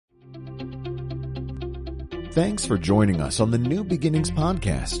Thanks for joining us on the New Beginnings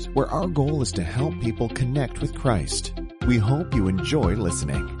podcast, where our goal is to help people connect with Christ. We hope you enjoy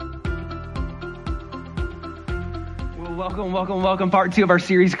listening. Well, welcome. Part 2 of our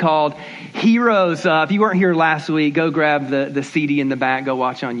series called Heroes. If you weren't here last week, go grab the CD in the back, go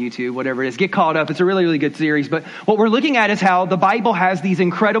watch on YouTube, whatever it is. Get caught up. It's a really, really good series. But what we're looking at is how the Bible has these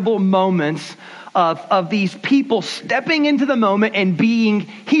incredible moments of these people stepping into the moment and being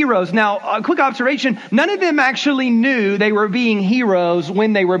heroes. Now, a quick observation, none of them actually knew they were being heroes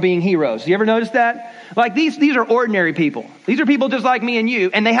when they were being heroes. You ever notice that? Like these are ordinary people. These are people just like me and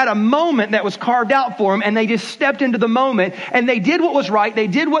you, and they had a moment that was carved out for them, and they just stepped into the moment, and they did what was right. They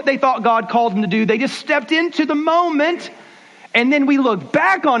did what they thought God called them to do. They just stepped into the moment. And then we look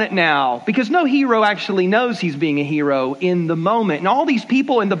back on it now, because no hero actually knows he's being a hero in the moment. And all these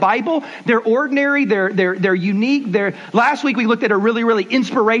people in the Bible, they're ordinary, they're unique. Last week we looked at a really, really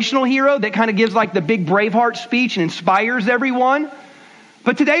inspirational hero that kind of gives like the big Braveheart speech and inspires everyone.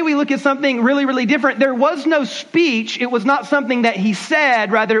 But today we look at something really, really different. There was no speech. It was not something that he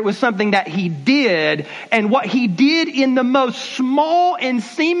said. Rather, it was something that he did. And what he did in the most small and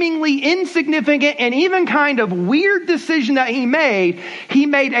seemingly insignificant and even kind of weird decision that he made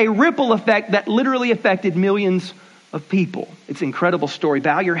a ripple effect that literally affected millions of people. It's an incredible story.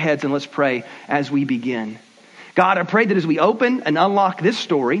 Bow your heads and let's pray as we begin. God, I pray that as we open and unlock this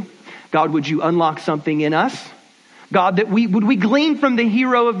story, God, would you unlock something in us? God, that we glean from the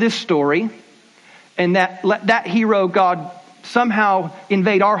hero of this story, and let that hero, God, somehow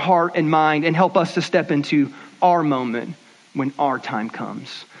invade our heart and mind and help us to step into our moment when our time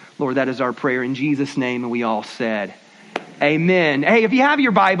comes. Lord, that is our prayer in Jesus' name, and we all said, amen. Hey, if you have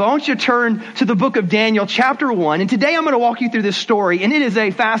your Bible, I want you to turn to the book of Daniel, chapter 1. And today I'm going to walk you through this story. And it is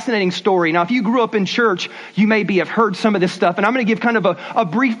a fascinating story. Now, if you grew up in church, you maybe have heard some of this stuff. And I'm going to give kind of a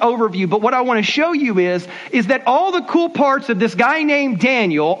brief overview. But what I want to show you is that all the cool parts of this guy named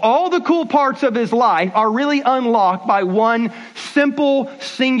Daniel, all the cool parts of his life are really unlocked by one simple,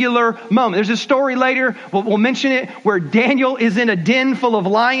 singular moment. There's a story later, we'll mention it, where Daniel is in a den full of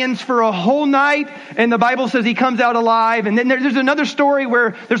lions for a whole night. And the Bible says he comes out alive. And then there's another story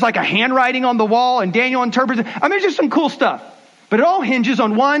where there's like a handwriting on the wall and Daniel interprets it. I mean, there's just some cool stuff. But it all hinges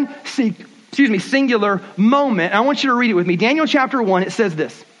on one singular moment. I want you to read it with me. Daniel chapter 1, it says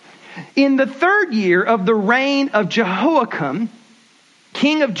this. In the 3rd year of the reign of Jehoiakim,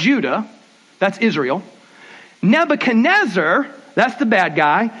 king of Judah, that's Israel, Nebuchadnezzar, that's the bad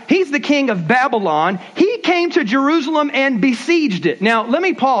guy, he's the king of Babylon, he came to Jerusalem and besieged it. Now, let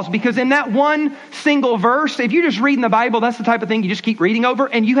me pause, because in that one single verse, if you're just reading the Bible, that's the type of thing you just keep reading over,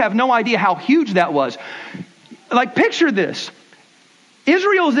 and you have no idea how huge that was. Like, picture this.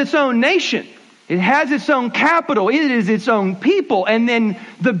 Israel is its own nation. It has its own capital. It is its own people. And then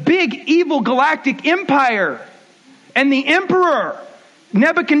the big evil galactic empire and the emperor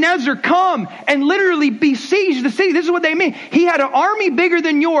Nebuchadnezzar come and literally besiege the city. This is what they mean. He had an army bigger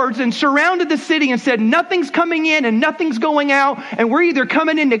than yours and surrounded the city and said, nothing's coming in and nothing's going out. And we're either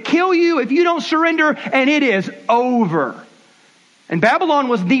coming in to kill you if you don't surrender. And it is over. And Babylon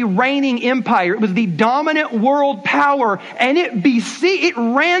was the reigning empire. It was the dominant world power. And it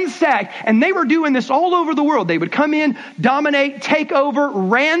ransacked. And they were doing this all over the world. They would come in, dominate, take over,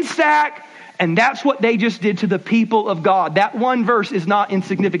 ransack. And that's what they just did to the people of God. That one verse is not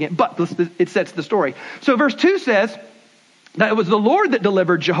insignificant, but it sets the story. So verse 2 says that it was the Lord that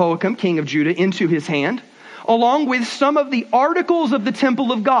delivered Jehoiakim, king of Judah, into his hand, along with some of the articles of the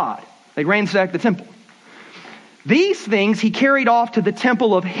temple of God. They ransacked the temple. These things he carried off to the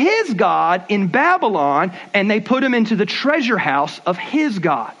temple of his God in Babylon, and they put them into the treasure house of his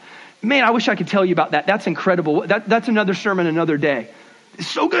God. Man, I wish I could tell you about that. That's incredible. That's another sermon another day. It's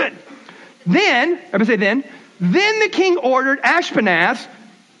so good. Then the king ordered Ashpenaz,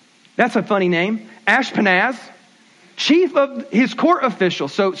 that's a funny name, Ashpenaz, chief of his court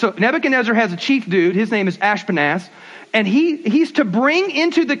officials. So Nebuchadnezzar has a chief dude, his name is Ashpenaz, and he's to bring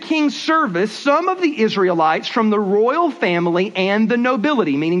into the king's service some of the Israelites from the royal family and the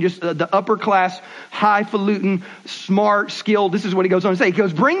nobility, meaning just the upper class, highfalutin, smart, skilled. This is what he goes on to say. He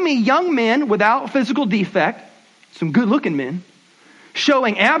goes, bring me young men without physical defect, some good looking men,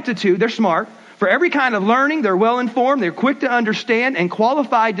 showing aptitude, they're smart, for every kind of learning, they're well informed, they're quick to understand, and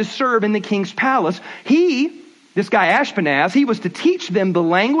qualified to serve in the king's palace. This guy Ashpenaz, he was to teach them the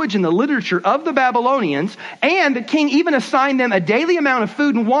language and the literature of the Babylonians, and the king even assigned them a daily amount of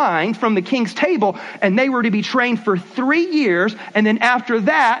food and wine from the king's table, and they were to be trained for 3 years, and then after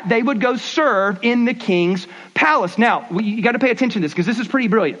that, they would go serve in the king's palace. Now, you got to pay attention to this, because this is pretty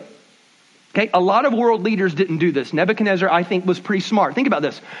brilliant. Okay, a lot of world leaders didn't do this. Nebuchadnezzar, I think, was pretty smart. Think about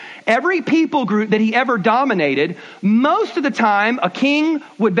this. Every people group that he ever dominated, most of the time, a king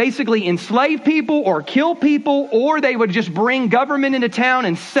would basically enslave people or kill people, or they would just bring government into town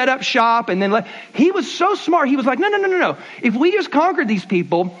and set up shop. And then he was so smart. He was like, no. If we just conquer these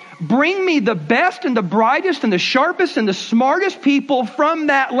people, bring me the best and the brightest and the sharpest and the smartest people from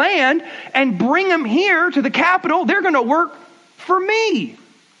that land and bring them here to the capital. They're going to work for me.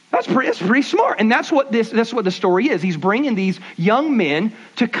 That's pretty smart. And that's what the story is. He's bringing these young men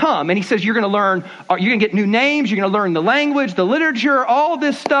to come. And he says, you're going to learn, you're going to get new names. You're going to learn the language, the literature, all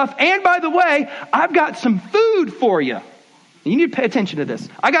this stuff. And by the way, I've got some food for you. You need to pay attention to this.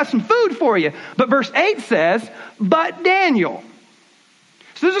 I got some food for you. But verse 8 says, but Daniel.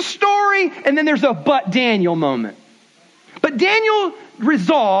 So there's a story and then there's a but Daniel moment. But Daniel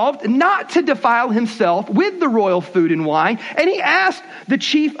resolved not to defile himself with the royal food and wine. And he asked the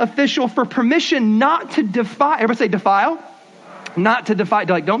chief official for permission not to defile. Everybody say defile? Not to defile.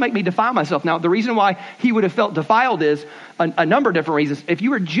 Like, don't make me defile myself. Now, the reason why he would have felt defiled is a number of different reasons. If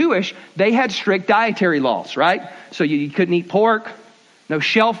you were Jewish, they had strict dietary laws, right? So you couldn't eat pork, no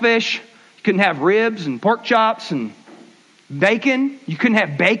shellfish. You couldn't have ribs and pork chops and bacon. You couldn't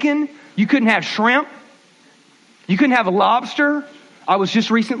have bacon. You couldn't have shrimp. You couldn't have a lobster. I was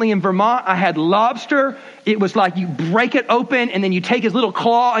just recently in Vermont. I had lobster. It was like you break it open and then you take his little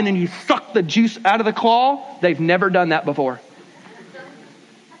claw and then you suck the juice out of the claw. They've never done that before.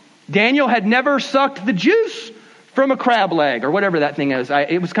 Daniel had never sucked the juice from a crab leg or whatever that thing is.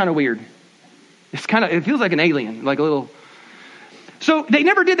 It was kind of weird. It feels like an alien, like a little. So they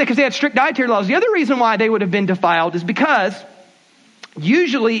never did that because they had strict dietary laws. The other reason why they would have been defiled is because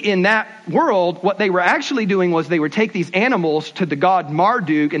usually in that world, what they were actually doing was they would take these animals to the god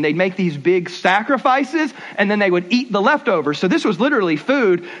Marduk and they'd make these big sacrifices and then they would eat the leftovers. So this was literally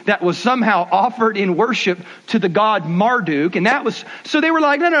food that was somehow offered in worship to the god Marduk. And so they were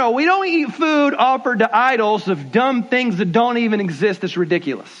like, no, we don't eat food offered to idols of dumb things that don't even exist. It's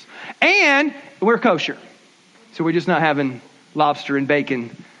ridiculous. And we're kosher. So we're just not having lobster and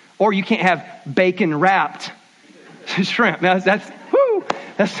bacon. Or you can't have bacon wrapped shrimp. Now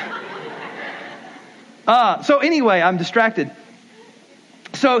so anyway, I'm distracted.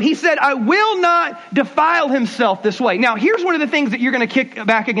 So he said, I will not defile himself this way. Now, here's one of the things that you're going to kick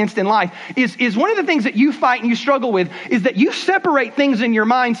back against in life is one of the things that you fight and you struggle with is that you separate things in your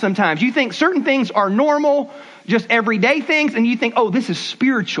mind sometimes. You think certain things are normal, just everyday things, and you think, oh, this is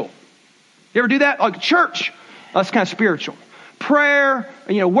spiritual. You ever do that? Like church, that's kind of spiritual. Prayer,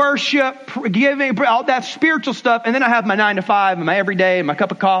 worship, giving, all that spiritual stuff. And then I have my 9 to 5 and my everyday and my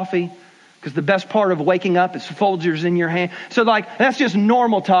cup of coffee. Because the best part of waking up is Folgers in your hand. So that's just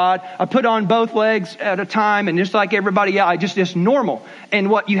normal, Todd. I put on both legs at a time and just like everybody else, just normal. And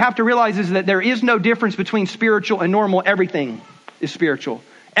what you have to realize is that there is no difference between spiritual and normal. Everything is spiritual.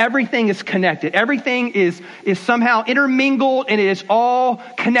 Everything is connected. Everything is somehow intermingled and it is all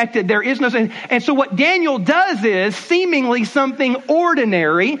connected. There is no... And so what Daniel does is seemingly something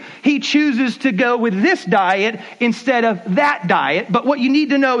ordinary. He chooses to go with this diet instead of that diet. But what you need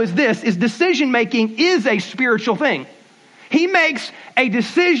to know is this, is decision making is a spiritual thing. He makes a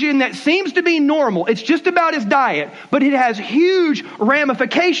decision that seems to be normal. It's just about his diet, but it has huge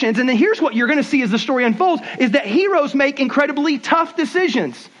ramifications. And then here's what you're going to see as the story unfolds, is that heroes make incredibly tough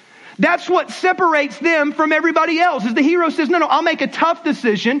decisions. That's what separates them from everybody else, is the hero says, no, I'll make a tough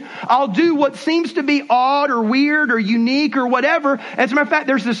decision. I'll do what seems to be odd or weird or unique or whatever. As a matter of fact,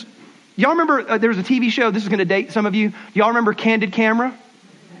 y'all remember there was a TV show, this is going to date some of you. Y'all remember Candid Camera?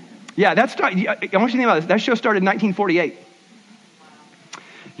 Yeah, I want you to think about this. That show started in 1948.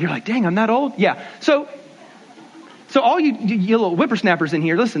 You're like, dang, I'm that old? Yeah. So all you little whippersnappers in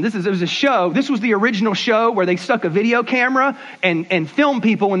here, listen, it was a show. This was the original show where they stuck a video camera and filmed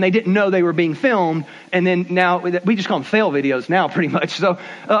people when they didn't know they were being filmed. And then now we just call them fail videos now pretty much. So,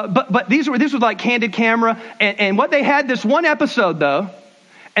 but this was like Candid Camera. And what they had this one episode though,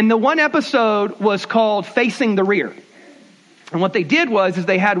 and the one episode was called Facing the Rear. And what they did is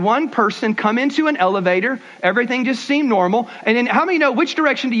they had one person come into an elevator. Everything just seemed normal. And then how many know which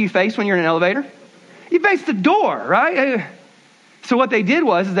direction do you face when you're in an elevator? You face the door, right? So what they did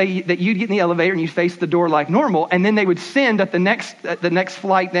was that you'd get in the elevator and you face the door like normal. And then they would send at the next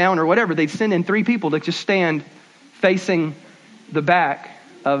flight down or whatever, they'd send in 3 people to just stand facing the back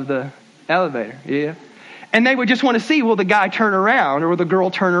of the elevator. Yeah. And they would just want to see, will the guy turn around or will the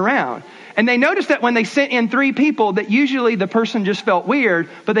girl turn around? And they noticed that when they sent in 3 people, that usually the person just felt weird,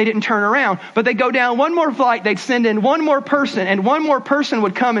 but they didn't turn around. But they go down one more flight, they'd send in one more person, and one more person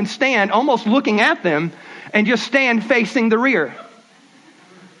would come and stand almost looking at them and just stand facing the rear.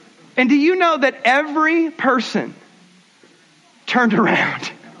 And do you know that every person turned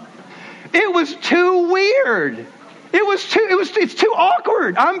around? It was too weird. It's too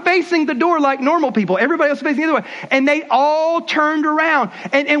awkward. I'm facing the door like normal people. Everybody else is facing the other way. And they all turned around.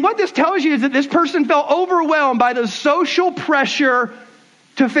 And what this tells you is that this person felt overwhelmed by the social pressure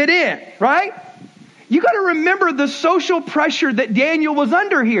to fit in, right? You got to remember the social pressure that Daniel was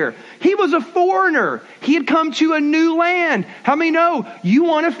under here. He was a foreigner. He had come to a new land. How many know you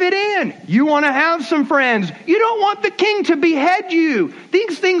want to fit in? You want to have some friends. You don't want the king to behead you.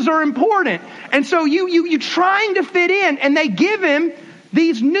 These things are important. And so you trying to fit in, and they give him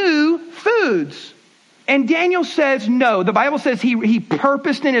these new foods. And Daniel says no. The Bible says he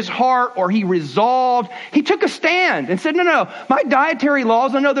purposed in his heart, or he resolved. He took a stand and said, no. My dietary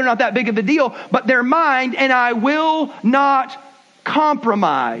laws, I know they're not that big of a deal, but they're mine, and I will not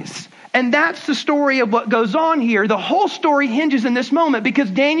compromise. And that's the story of what goes on here. The whole story hinges in this moment because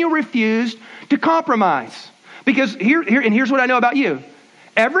Daniel refused to compromise. Because here's what I know about you.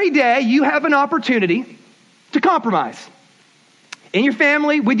 Every day you have an opportunity to compromise. In your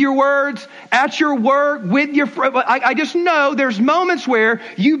family, with your words, at your work, with your friends. I just know there's moments where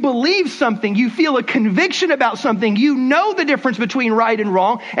you believe something, you feel a conviction about something, you know the difference between right and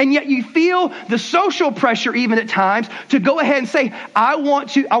wrong, and yet you feel the social pressure even at times to go ahead and say, I want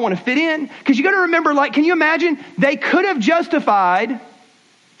to fit in. Because you got to remember, can you imagine? They could have justified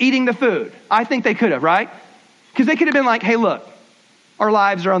eating the food. I think they could have, right? Because they could have been like, hey, look, our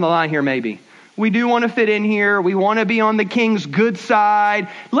lives are on the line here maybe. We do want to fit in here. We want to be on the king's good side.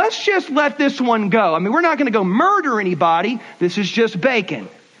 Let's just let this one go. I mean, we're not going to go murder anybody. This is just bacon.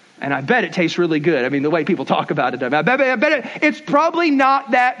 And I bet it tastes really good. I mean, the way people talk about it. I bet it's probably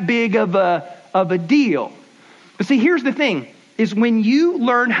not that big of a deal. But see, here's the thing, is when you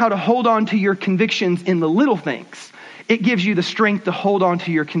learn how to hold on to your convictions in the little things, it gives you the strength to hold on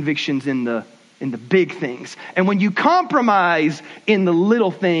to your convictions in the big things. And when you compromise in the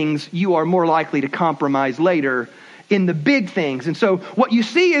little things, you are more likely to compromise later in the big things. And so what you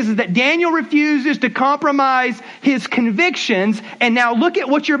see is that Daniel refuses to compromise his convictions. And now look at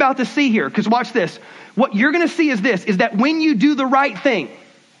what you're about to see here, because watch this. What you're going to see is this, is that when you do the right thing,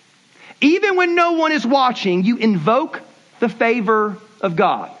 even when no one is watching, you invoke the favor of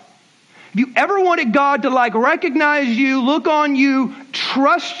God. If you ever wanted God to recognize you, look on you,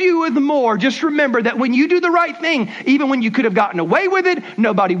 trust you with more, just remember that when you do the right thing, even when you could have gotten away with it,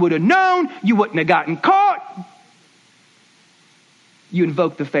 nobody would have known, you wouldn't have gotten caught, you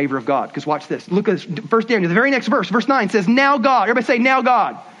invoke the favor of God. Because watch this. Look at this. First Daniel, the very next verse, verse 9 says, now God. Everybody say, now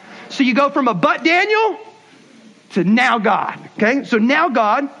God. So you go from a but Daniel to now God. Okay? So now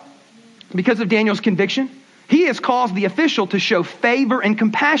God, because of Daniel's conviction, he has caused the official to show favor and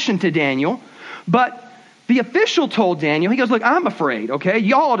compassion to Daniel. But the official told Daniel, he goes, look, I'm afraid, okay?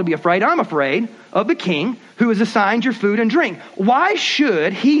 Y'all ought to be afraid. I'm afraid of the king who has assigned your food and drink. Why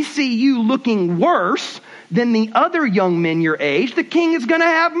should he see you looking worse than the other young men your age? The king is going to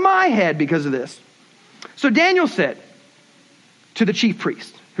have my head because of this. So Daniel said to the chief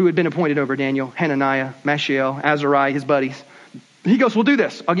priest who had been appointed over Daniel, Hananiah, Mishael, Azariah, his buddies. He goes, well, do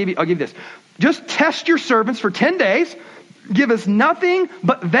this. I'll give you this. Just test your servants for 10 days. Give us nothing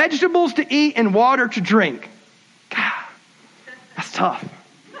but vegetables to eat and water to drink. God, that's tough.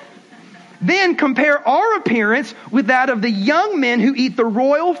 Then compare our appearance with that of the young men who eat the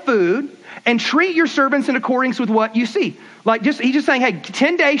royal food and treat your servants in accordance with what you see. He's just saying, hey,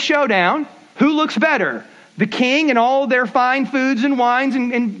 10-day showdown. Who looks better? The king and all their fine foods and wines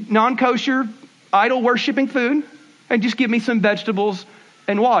and non-kosher, idol-worshiping food? And just give me some vegetables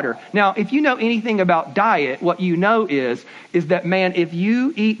and water. Now, if you know anything about diet, what you know is that, man, if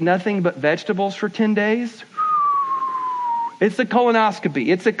you eat nothing but vegetables for 10 days, it's a colonoscopy.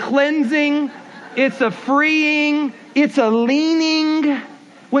 It's a cleansing. It's a freeing. It's a leaning.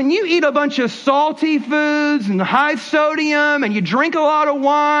 When you eat a bunch of salty foods and high sodium and you drink a lot of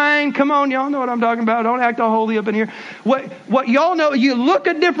wine, come on, y'all know what I'm talking about. Don't act all holy up in here. What y'all know, you look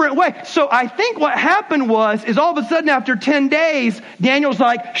a different way. So I think what happened is all of a sudden after 10 days, Daniel's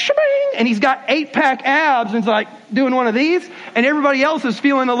like, shbing, and he's got 8-pack abs and it's like doing one of these. And everybody else is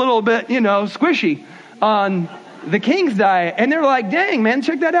feeling a little bit, squishy on the king's diet. And they're like, dang, man,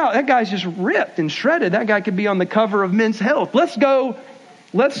 check that out. That guy's just ripped and shredded. That guy could be on the cover of Men's Health. Let's go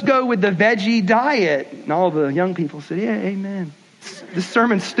with the veggie diet. And all the young people said, yeah, amen. This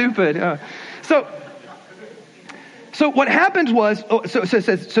sermon's stupid. So what happened was, so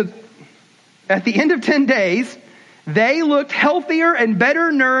at the end of 10 days, They looked healthier and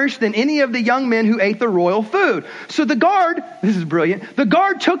better nourished than any of the young men who ate the royal food. So the guard, this is brilliant, the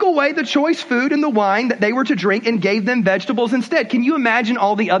guard took away the choice food and the wine that they were to drink and gave them vegetables instead. Can you imagine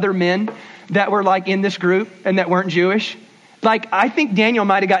all the other men that were like in this group and that weren't Jewish? Like, I think Daniel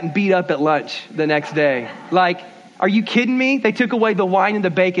might have gotten beat up at lunch the next day. Like, are you kidding me? They took away the wine and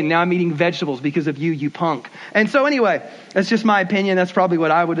the bacon. Now I'm eating vegetables because of you, you punk. And so anyway, that's just my opinion. That's probably what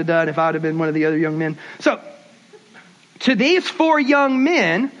I would have done if I would have been one of the other young men. So to these 4 young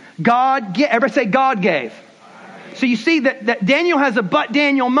men, everybody say God gave. So you see that Daniel has a but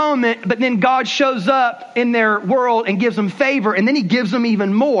Daniel moment, but then God shows up in their world and gives them favor, and then he gives them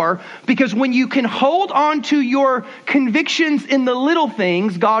even more, because when you can hold on to your convictions in the little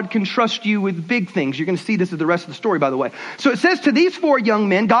things, God can trust you with big things. You're going to see this is the rest of the story, by the way. So it says to these 4 young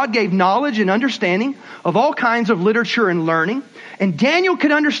men, God gave knowledge and understanding of all kinds of literature and learning, and Daniel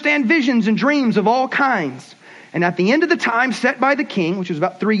could understand visions and dreams of all kinds. And at the end of the time set by the king, which was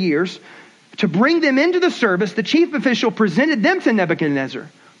about 3 years, to bring them into the service, the chief official presented them to Nebuchadnezzar.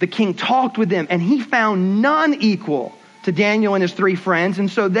 The king talked with them, and he found none equal to Daniel and his 3 friends,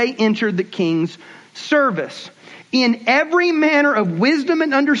 and so they entered the king's service. In every manner of wisdom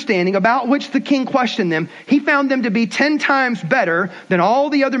and understanding about which the king questioned them, he found them to be 10 times better than all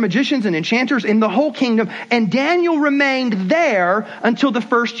the other magicians and enchanters in the whole kingdom, and Daniel remained there until the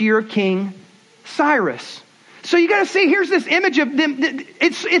 1st year of King Cyrus. So you got to see, here's this image of them.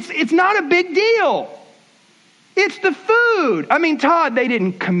 It's not a big deal. It's the food. I mean, Todd, they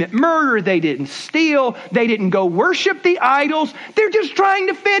didn't commit murder. They didn't steal. They didn't go worship the idols. They're just trying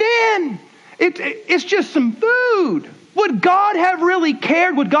to fit in. It's just some food. Would God have really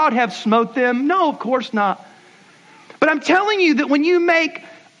cared? Would God have smote them? No, of course not. But I'm telling you that when you make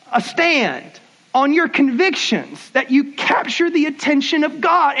a stand on your convictions, that you capture the attention of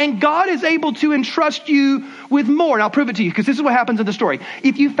God, and God is able to entrust you with more. And I'll prove it to you, because this is what happens in the story.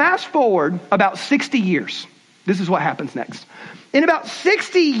 If you fast forward about 60 years, this is what happens next. In about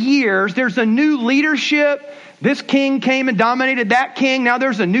 60 years, there's a new leadership. This king came and dominated that king. Now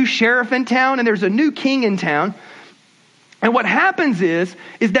there's a new sheriff in town, and there's a new king in town. And what happens is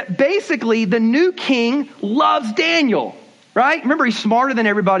that basically the new king loves Daniel. Right? Remember, he's smarter than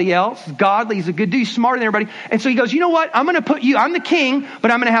everybody else. Godly. He's a good dude. He's smarter than everybody. And so he goes, you know what? I'm the king,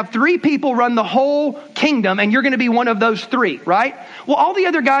 but I'm going to have 3 people run the whole kingdom, and you're going to be one of those 3, right? Well, all the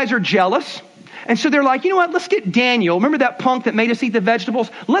other guys are jealous. And so they're like, you know what? Let's get Daniel. Remember that punk that made us eat the vegetables?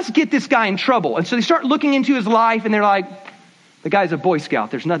 Let's get this guy in trouble. And so they start looking into his life, and they're like, the guy's a Boy Scout.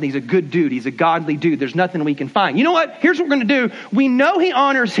 There's nothing. He's a good dude. He's a godly dude. There's nothing we can find. You know what? Here's what we're going to do. We know he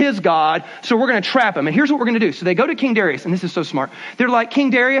honors his God, so we're going to trap him. And here's what we're going to do. So they go to King Darius, and this is so smart. They're like, King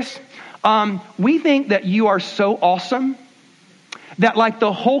Darius, we think that you are so awesome that like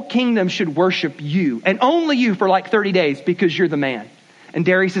the whole kingdom should worship you, and only you for like 30 days because you're the man. And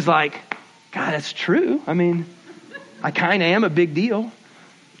Darius is like, God, that's true. I mean, I kind of am a big deal.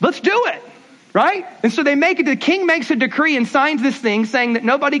 Let's do it. Right? And so the king makes a decree and signs this thing saying that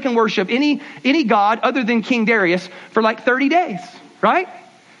nobody can worship any god other than King Darius for like 30 days. Right?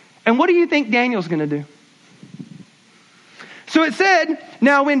 And what do you think Daniel's going to do? So it said,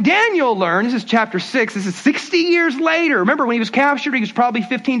 now when Daniel learned, this is chapter 6, this is 60 years later. Remember when he was captured, he was probably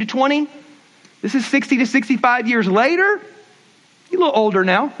 15 to 20. This is 60 to 65 years later. He's a little older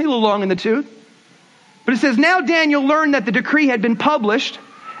now. He's a little long in the tooth. But it says, now Daniel learned that the decree had been published.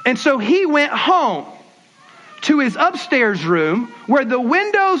 And so he went home to his upstairs room where the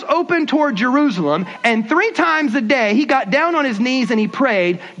windows opened toward Jerusalem. And 3 times a day, he got down on his knees and he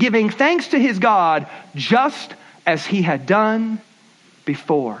prayed, giving thanks to his God, just as he had done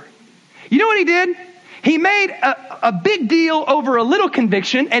before. You know what he did? He made a big deal over a little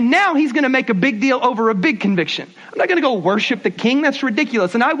conviction, and now he's going to make a big deal over a big conviction. I'm not going to go worship the king. That's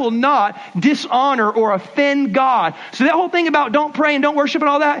ridiculous. And I will not dishonor or offend God. So that whole thing about don't pray and don't worship and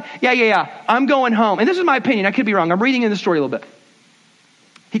all that, yeah. I'm going home. And this is my opinion. I could be wrong. I'm reading in the story a little bit.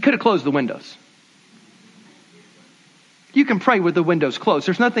 He could have closed the windows. You can pray with the windows closed.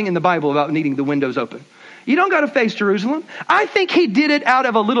 There's nothing in the Bible about needing the windows open. You don't got to face Jerusalem. I think he did it out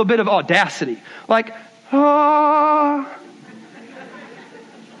of a little bit of audacity. Like, y'all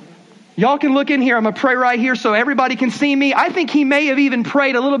can look in here. I'm going to pray right here so everybody can see me. I think he may have even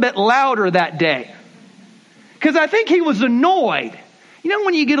prayed a little bit louder that day. Because I think he was annoyed. You know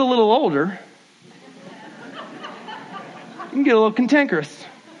when you get a little older, you can get a little cantankerous.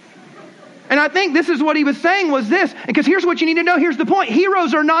 And I think this is what he was saying was this. Because here's what you need to know. Here's the point.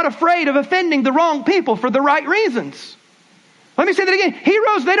 Heroes are not afraid of offending the wrong people for the right reasons. Let me say that again.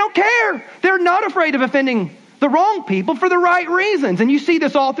 Heroes, they don't care. They're not afraid of offending the wrong people for the right reasons. And you see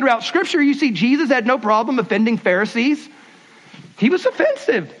this all throughout Scripture. You see Jesus had no problem offending Pharisees. He was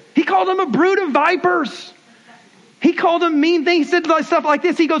offensive. He called them a brood of vipers. He called them mean things. He said stuff like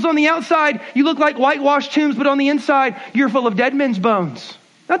this. He goes, on the outside, you look like whitewashed tombs, but on the inside, you're full of dead men's bones.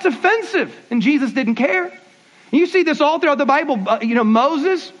 That's offensive. And Jesus didn't care. You see this all throughout the Bible.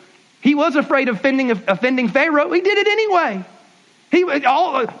 Moses, he was afraid of offending Pharaoh. He did it anyway.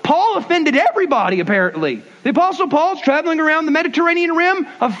 Paul offended everybody, apparently. The Apostle Paul's traveling around the Mediterranean rim,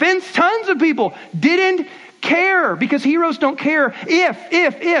 offends tons of people. Didn't care, because heroes don't care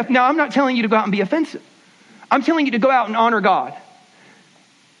if. Now, I'm not telling you to go out and be offensive. I'm telling you to go out and honor God.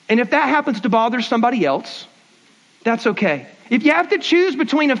 And if that happens to bother somebody else, that's okay. If you have to choose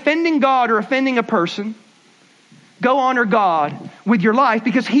between offending God or offending a person, go honor God with your life,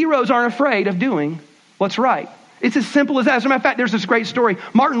 because heroes aren't afraid of doing what's right. It's as simple as that. As a matter of fact, there's this great story.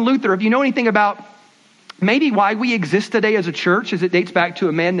 Martin Luther, if you know anything about maybe why we exist today as a church, as it dates back to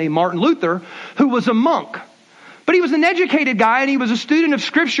a man named Martin Luther, who was a monk. But he was an educated guy, and he was a student of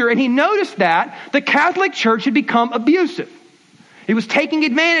Scripture, and he noticed that the Catholic Church had become abusive. It was taking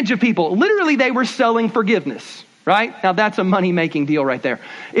advantage of people. Literally, they were selling forgiveness, right? Now, that's a money-making deal right there.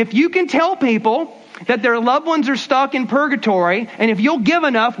 If you can tell people that their loved ones are stuck in purgatory, and if you'll give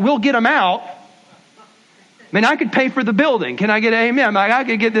enough, we'll get them out, man, I could pay for the building. Can I get an amen? I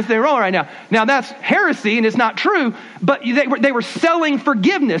could get this thing rolling right now. Now, that's heresy, and it's not true, but they were selling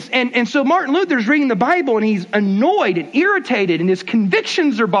forgiveness. And so Martin Luther's reading the Bible, and he's annoyed and irritated, and his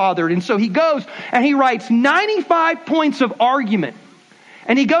convictions are bothered. And so he goes and he writes 95 points of argument.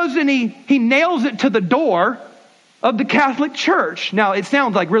 And he goes and he nails it to the door of the Catholic Church. Now, it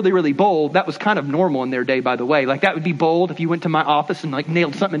sounds like really, really bold. That was kind of normal in their day, by the way. Like, that would be bold if you went to my office and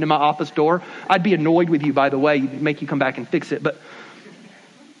nailed something into my office door. I'd be annoyed with you, by the way. Make you come back and fix it. But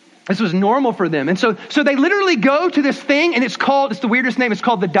this was normal for them. And so they literally go to this thing, and it's the weirdest name. It's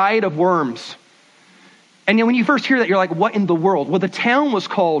called the Diet of Worms. And then when you first hear that, you're like, what in the world? Well, the town was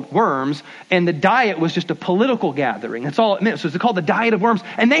called Worms, and the diet was just a political gathering. That's all it meant. So it's called the Diet of Worms.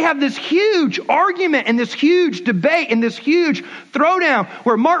 And they have this huge argument and this huge debate and this huge throwdown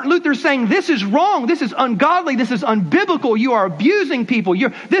where Martin Luther's saying, this is wrong, this is ungodly, this is unbiblical, you are abusing people,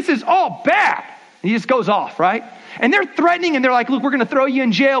 this is all bad. And he just goes off, right? And they're threatening, and they're like, look, we're going to throw you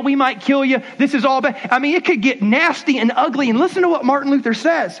in jail, we might kill you, this is all bad. I mean, it could get nasty and ugly. And listen to what Martin Luther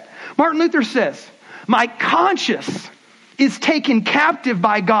says. Martin Luther says, my conscience is taken captive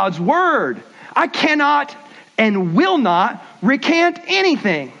by God's word. I cannot and will not recant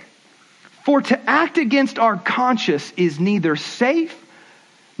anything. For to act against our conscience is neither safe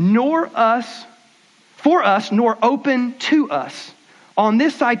for us, nor open to us. On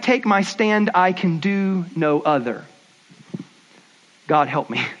this I take my stand, I can do no other. God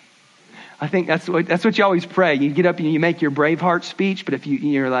help me. I think that's what you always pray. You get up and you make your Braveheart speech, but if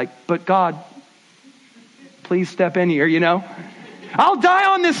you're like, but God, please step in here, I'll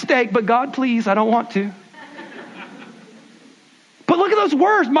die on this stake, but God, please, I don't want to. But look at those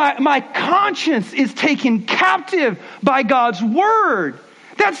words. My conscience is taken captive by God's word.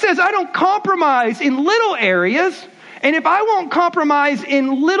 That says I don't compromise in little areas. And if I won't compromise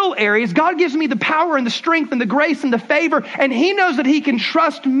in little areas, God gives me the power and the strength and the grace and the favor. And he knows that he can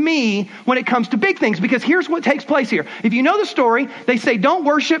trust me when it comes to big things. Because here's what takes place here. If you know the story, they say, don't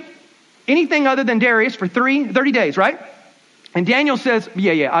worship anything other than Darius for 30 days, right? And Daniel says,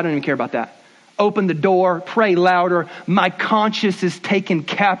 yeah, I don't even care about that. Open the door, pray louder. My conscience is taken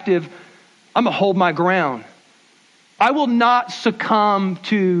captive. I'm going to hold my ground. I will not succumb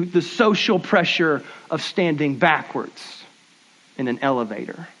to the social pressure of standing backwards in an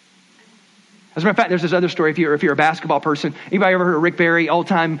elevator. As a matter of fact, there's this other story. If you're a basketball person, anybody ever heard of Rick Barry,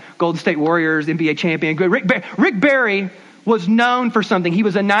 all-time Golden State Warriors, NBA champion? Rick Barry was known for something. He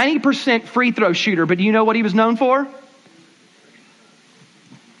was a 90% free throw shooter, but do you know what he was known for?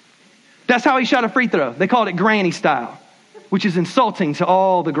 That's how he shot a free throw. They called it granny style, which is insulting to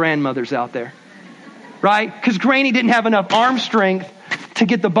all the grandmothers out there, right? Because granny didn't have enough arm strength to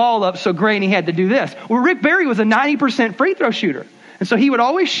get the ball up, so granny had to do this. Well, Rick Barry was a 90% free throw shooter. And so he would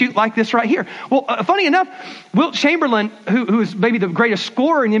always shoot like this right here. Well, funny enough, Wilt Chamberlain, who is maybe the greatest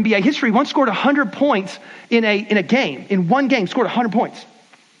scorer in NBA history, once scored 100 points in a game. In one game, scored 100 points.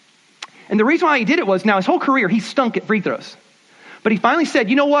 And the reason why he did it was, now his whole career, he stunk at free throws. But he finally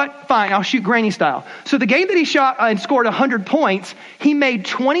said, you know what? Fine, I'll shoot granny style. So the game that he shot and scored 100 points, he made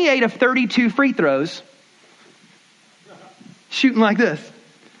 28 of 32 free throws, shooting like this.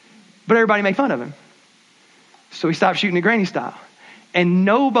 But everybody made fun of him. So he stopped shooting at granny style. And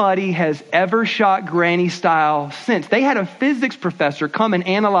nobody has ever shot granny style since. They had a physics professor come and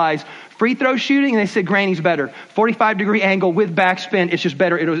analyze free throw shooting, and they said granny's better. 45-degree angle with backspin, it's just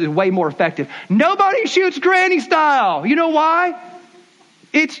better. It was way more effective. Nobody shoots granny style. You know why?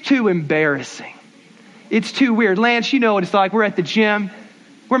 It's too embarrassing. It's too weird. Lance, you know what it's like. We're at the gym.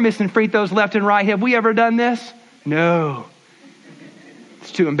 We're missing free throws left and right. Have we ever done this? No.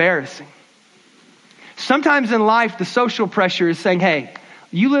 It's too embarrassing. Sometimes in life, the social pressure is saying, hey,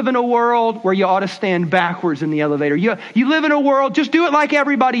 you live in a world where you ought to stand backwards in the elevator. You live in a world, just do it like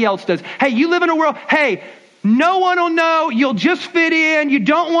everybody else does. Hey, you live in a world, hey, no one will know. You'll just fit in. You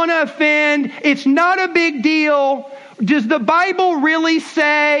don't want to offend. It's not a big deal. Does the Bible really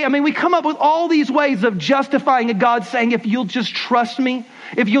say, we come up with all these ways of justifying it. God saying, if you'll just trust me,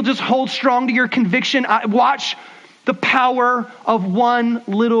 if you'll just hold strong to your conviction, watch the power of one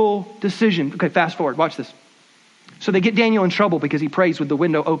little decision. Okay, fast forward. Watch this. So they get Daniel in trouble because he prays with the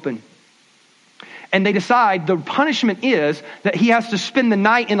window open. And they decide the punishment is that he has to spend the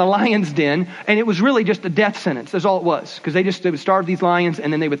night in a lion's den. And it was really just a death sentence. That's all it was. Because they would starve these lions,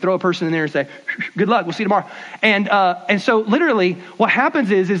 and then they would throw a person in there and say, good luck, we'll see you tomorrow. And so literally what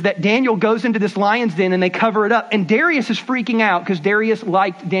happens is that Daniel goes into this lion's den and they cover it up. And Darius is freaking out because Darius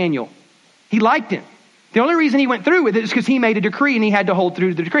liked Daniel. He liked him. The only reason he went through with it is because he made a decree and he had to hold through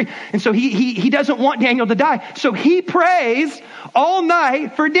to the decree. And so he doesn't want Daniel to die. So he prays all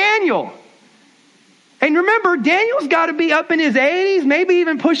night for Daniel. And remember, Daniel's got to be up in his 80s, maybe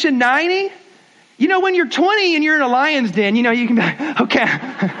even pushing 90. You know, when you're 20 and you're in a lion's den, you know, you can be like, okay.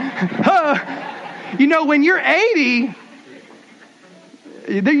 You know, when you're 80,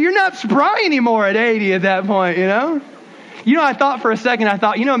 you're not spry anymore at 80 at that point, you know? You know, I thought for a second,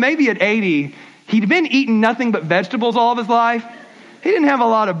 maybe at 80, he'd been eating nothing but vegetables all of his life. He didn't have a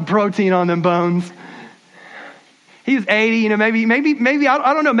lot of protein on them bones. He was 80, you know, maybe,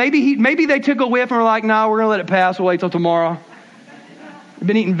 I don't know. Maybe they took a whiff and were like, no, we're going to let it pass. We'll wait till tomorrow. You've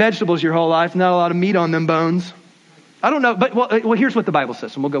been eating vegetables your whole life. Not a lot of meat on them bones. I don't know. But well, here's what the Bible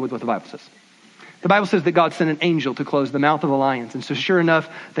says. And we'll go with what the Bible says. The Bible says that God sent an angel to close the mouth of the lions. And so sure enough,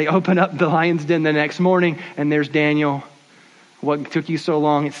 they open up the lion's den the next morning. And there's Daniel. What took you so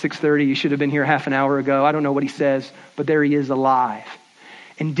long? It's 6:30. You should have been here half an hour ago. I don't know what he says, but there he is alive.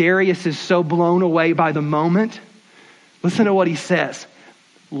 And Darius is so blown away by the moment. Listen to what he says.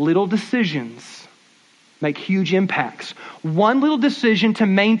 Little decisions make huge impacts. One little decision to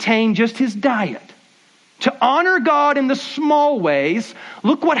maintain just his diet, to honor God in the small ways.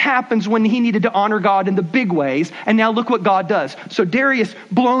 Look what happens when he needed to honor God in the big ways. And now look what God does. So Darius,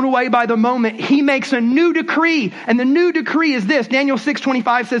 blown away by the moment, he makes a new decree. And the new decree is this. Daniel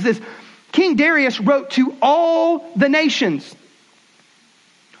 6:25 says this. King Darius wrote to all the nations.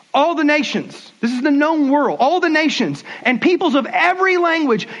 All the nations. This is the known world. All the nations and peoples of every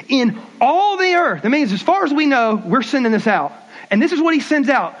language in all the earth. That means as far as we know, we're sending this out. And this is what he sends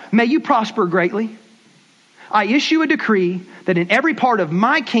out. May you prosper greatly. I issue a decree that in every part of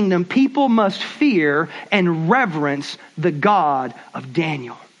my kingdom, people must fear and reverence the God of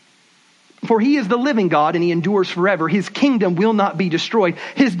Daniel. For he is the living God and he endures forever. His kingdom will not be destroyed.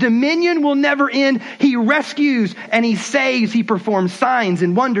 His dominion will never end. He rescues and he saves. He performs signs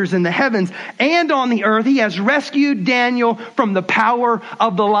and wonders in the heavens and on the earth. He has rescued Daniel from the power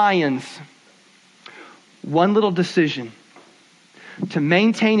of the lions. One little decision to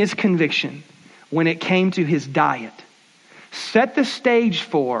maintain his conviction when it came to his diet set the stage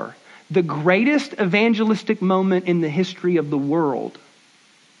for the greatest evangelistic moment in the history of the world.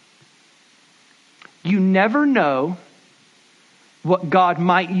 You never know what God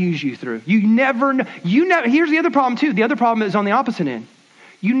might use you through. You never know. Here's the other problem too. The other problem is on the opposite end.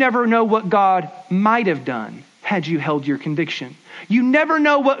 You never know what God might have done had you held your conviction. You never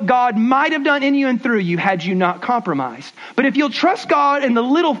know what God might have done in you and through you had you not compromised. But if you'll trust God in the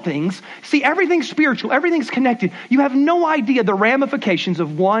little things, see, everything's spiritual, everything's connected. You have no idea the ramifications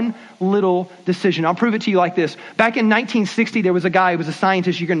of one little decision. I'll prove it to you like this. Back in 1960, there was a guy who was a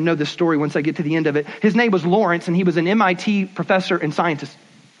scientist. You're going to know this story once I get to the end of it. His name was Lawrence, and he was an MIT professor and scientist.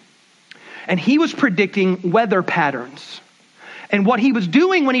 And he was predicting weather patterns. And what he was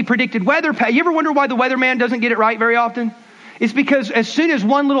doing when he predicted weather patterns, you ever wonder why the weatherman doesn't get it right very often? It's because as soon as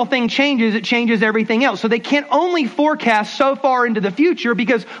one little thing changes, it changes everything else. So they can't only forecast so far into the future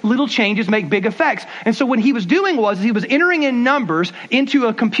because little changes make big effects. And so what he was doing was he was entering in numbers into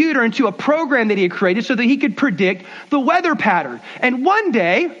a computer, into a program that he had created so that he could predict the weather pattern. And one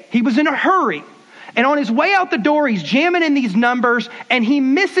day he was in a hurry. And on his way out the door, he's jamming in these numbers and he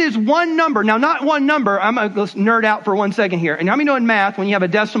misses one number. Now, not one number. Let's nerd out for 1 second here. And how many know in math, when you have a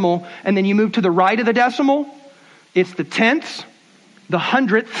decimal and then you move to the right of the decimal, it's the tenths the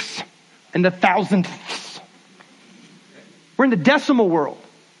hundredths and the thousandths. We're in the decimal world.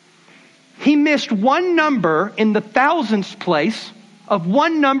 He missed one number in the thousandths place of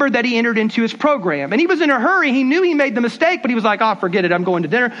one number that he entered into his program. And he was in a hurry. He knew he made the mistake, but he was like, oh, forget it. I'm going to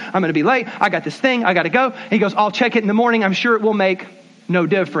dinner. I'm going to be late. I got this thing. I got to go. And he goes, I'll check it in the morning. I'm sure it will make no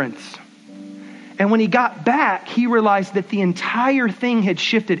difference. And when he got back, he realized that the entire thing had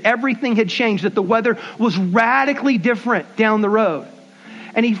shifted. Everything had changed, that the weather was radically different down the road.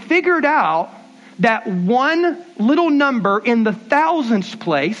 And he figured out that one little number in the thousandths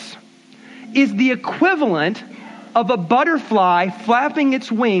place is the equivalent of a butterfly flapping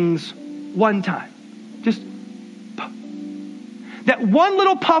its wings one time. Just puff. That one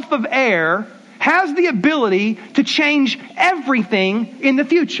little puff of air has the ability to change everything in the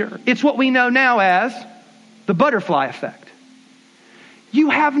future. It's what we know now as the butterfly effect. You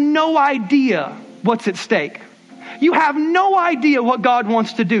have no idea what's at stake. You have no idea what God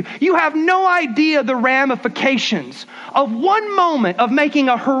wants to do. You have no idea the ramifications of one moment of making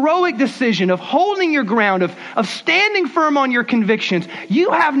a heroic decision, of holding your ground, of standing firm on your convictions.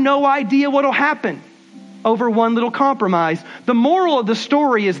 You have no idea what will happen over one little compromise. The moral of the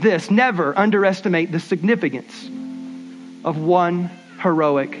story is this: never underestimate the significance of one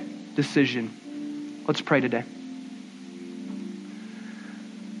heroic decision. Let's pray today.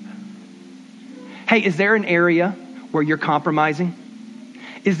 Hey, is there an area where you're compromising?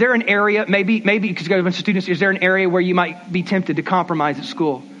 Is there an area, maybe because you got a bunch of students, is there an area where you might be tempted to compromise at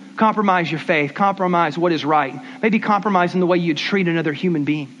school? Compromise your faith, compromise what is right. Maybe compromise in the way you treat another human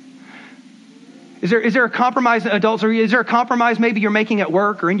being. Is there a compromise, adults, or is there a compromise maybe you're making at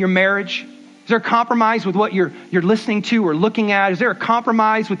work or in your marriage? Is there a compromise with what you're listening to or looking at? Is there a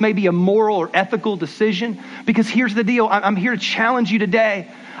compromise with maybe a moral or ethical decision? Because here's the deal. I'm here to challenge you today.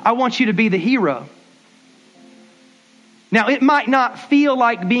 I want you to be the hero. Now, it might not feel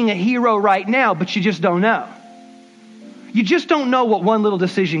like being a hero right now, but you just don't know. You just don't know what one little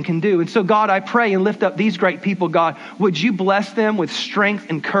decision can do. And so, God, I pray and lift up these great people. God, would you bless them with strength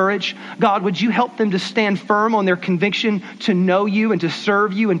and courage? God, would you help them to stand firm on their conviction to know you and to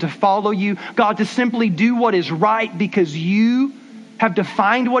serve you and to follow you? God, to simply do what is right because you have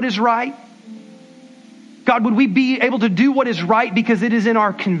defined what is right. God, would we be able to do what is right because it is in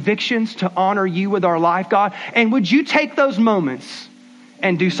our convictions to honor you with our life, God? And would you take those moments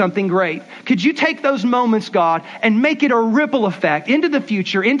and do something great? Could you take those moments, God, and make it a ripple effect into the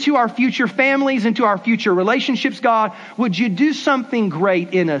future, into our future families, into our future relationships, God? Would you do something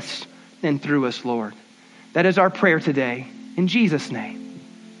great in us and through us, Lord? That is our prayer today, in Jesus' name.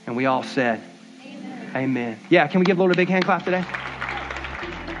 And we all said, amen. Amen. Yeah, can we give the Lord a big hand clap today?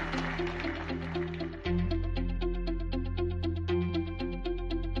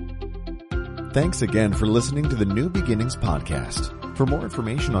 Thanks again for listening to the New Beginnings podcast. For more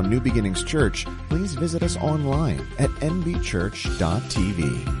information on New Beginnings Church, please visit us online at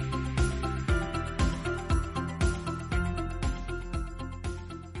nbchurch.tv.